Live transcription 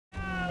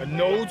A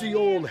nosy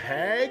old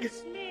hag?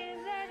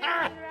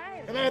 Ah!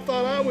 And I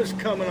thought I was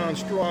coming on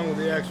strong with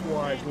the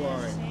ex-wife's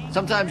line.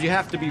 Sometimes you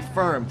have to be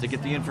firm to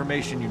get the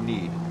information you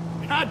need.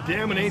 God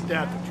damn it, ain't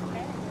that the truth?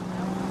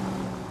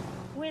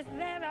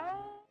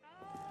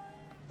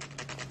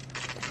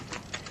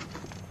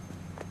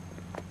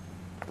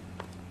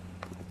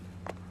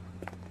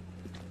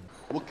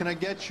 What can I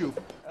get you?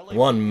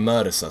 One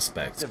murder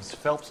suspect. It's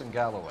Phelps and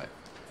Galloway.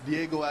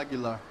 Diego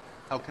Aguilar.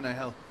 How can I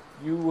help?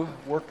 You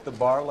worked the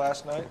bar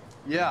last night?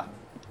 Yeah,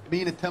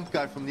 me and a temp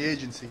guy from the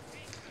agency.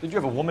 Did you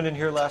have a woman in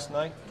here last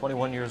night?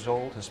 21 years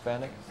old,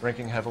 Hispanic,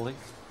 drinking heavily?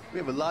 We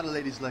have a lot of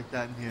ladies like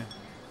that in here.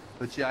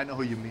 But yeah, I know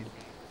who you mean.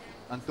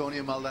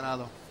 Antonia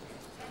Maldonado.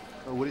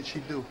 Oh, what did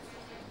she do?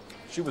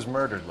 She was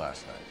murdered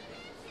last night.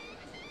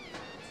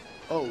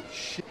 Oh,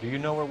 shit. Do you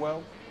know her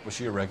well? Was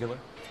she a regular?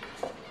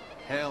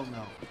 Hell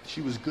no.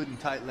 She was good and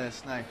tight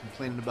last night,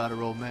 complaining about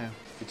her old man.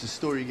 It's a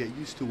story you get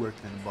used to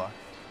working in a bar.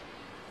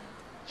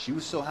 She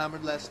was so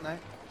hammered last night,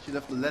 she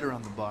left a letter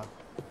on the bar.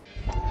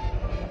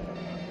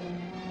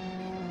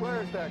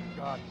 Where's that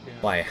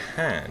goddamn... By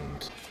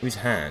hand? Whose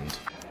hand?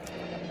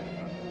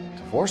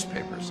 Divorce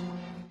papers.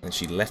 And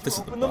she left this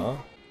at the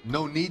bar?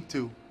 No need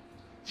to.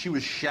 She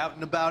was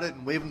shouting about it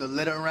and waving the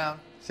letter around.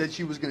 Said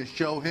she was going to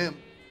show him.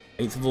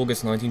 8th of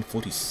August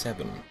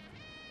 1947.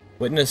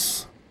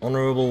 Witness,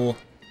 Honourable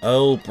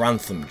Earl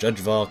Brantham,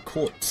 Judge of our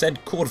court,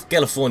 said Court of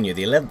California,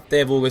 the 11th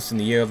day of August in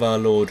the year of our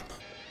Lord,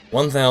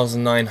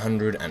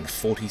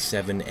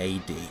 1947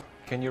 AD.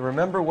 Can you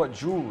remember what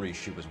jewelry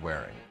she was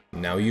wearing?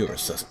 Now you're a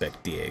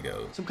suspect,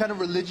 Diego. Some kind of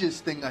religious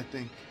thing, I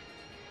think.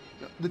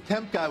 The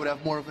temp guy would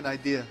have more of an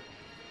idea.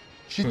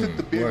 She took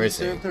the beer he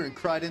served her and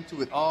cried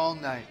into it all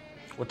night.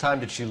 What time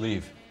did she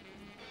leave?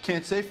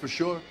 Can't say for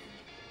sure.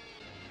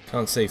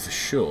 Can't say for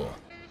sure.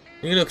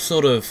 You look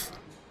sort of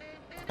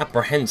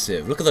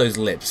apprehensive. Look at those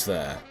lips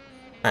there.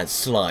 That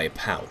sly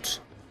pout.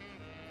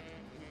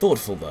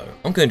 Thoughtful, though.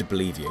 I'm going to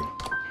believe you.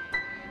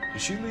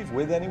 Did she leave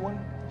with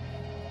anyone?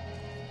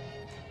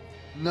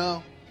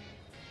 No.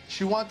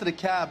 She wanted a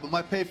cab, but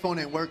my payphone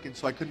ain't working,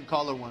 so I couldn't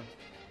call her one.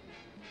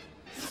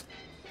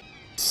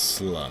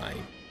 Sly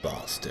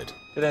bastard.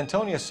 Did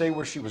Antonia say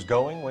where she was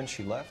going when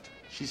she left?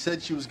 She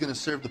said she was going to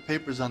serve the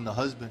papers on the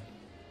husband.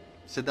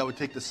 Said that would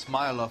take the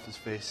smile off his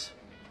face.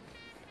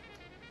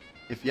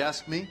 If you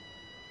ask me,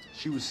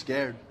 she was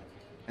scared.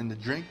 And the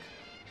drink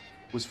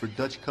was for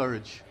Dutch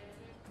courage.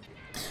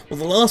 Well,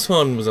 the last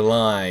one was a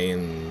lie,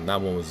 and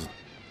that one was,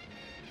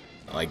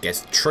 I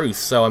guess, truth.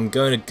 So I'm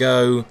going to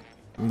go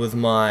with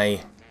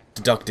my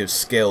deductive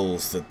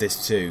skills that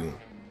this too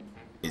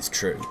is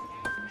true.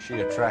 She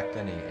attract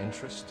any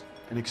interest?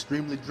 An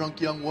extremely drunk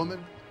young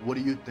woman? What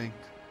do you think?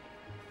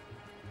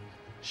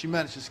 She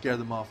managed to scare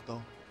them off,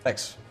 though.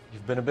 Thanks.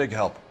 You've been a big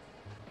help.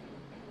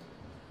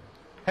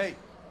 Hey,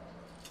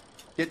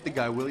 get the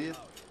guy, will you?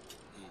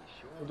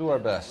 We'll do our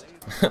best.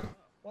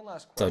 One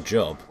last question. It's our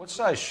job. What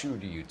size shoe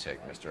do you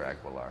take, Mr.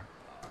 Aguilar?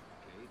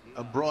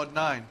 A broad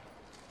 9.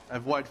 I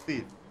have wide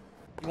feet.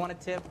 You want a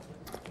tip?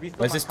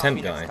 Where's this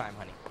temp guy? Time,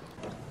 honey.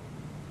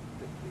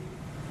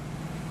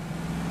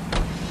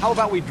 How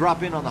about we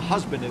drop in on the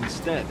husband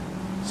instead?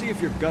 See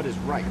if your gut is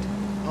right.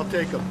 I'll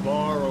take a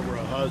bar over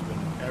a husband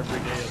every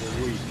day of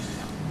the week.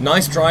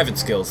 Nice driving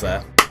skills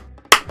there.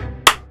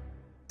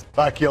 If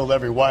I killed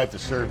every wife to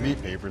serve me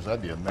papers,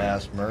 I'd be a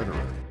mass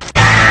murderer.